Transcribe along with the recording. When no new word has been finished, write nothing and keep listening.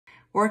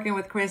Working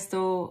with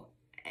Christal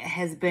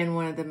has been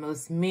one of the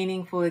most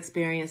meaningful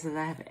experiences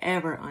I have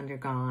ever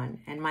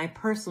undergone, and my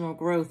personal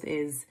growth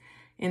is,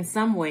 in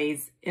some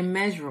ways,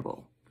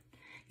 immeasurable.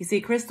 You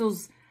see,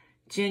 Christal's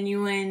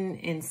genuine,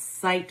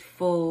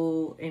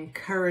 insightful,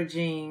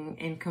 encouraging,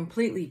 and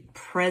completely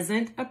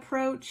present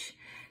approach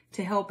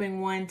to helping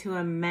one to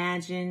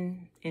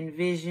imagine,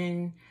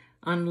 envision,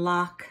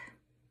 unlock,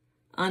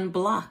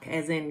 unblock,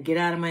 as in get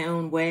out of my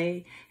own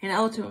way, and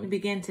ultimately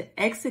begin to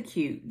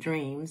execute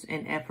dreams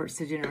and efforts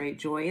to generate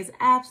joy is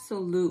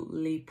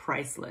absolutely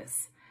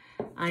priceless.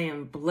 I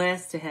am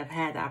blessed to have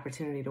had the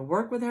opportunity to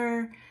work with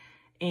her,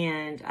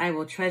 and I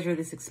will treasure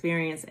this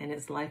experience and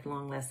its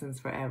lifelong lessons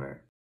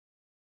forever.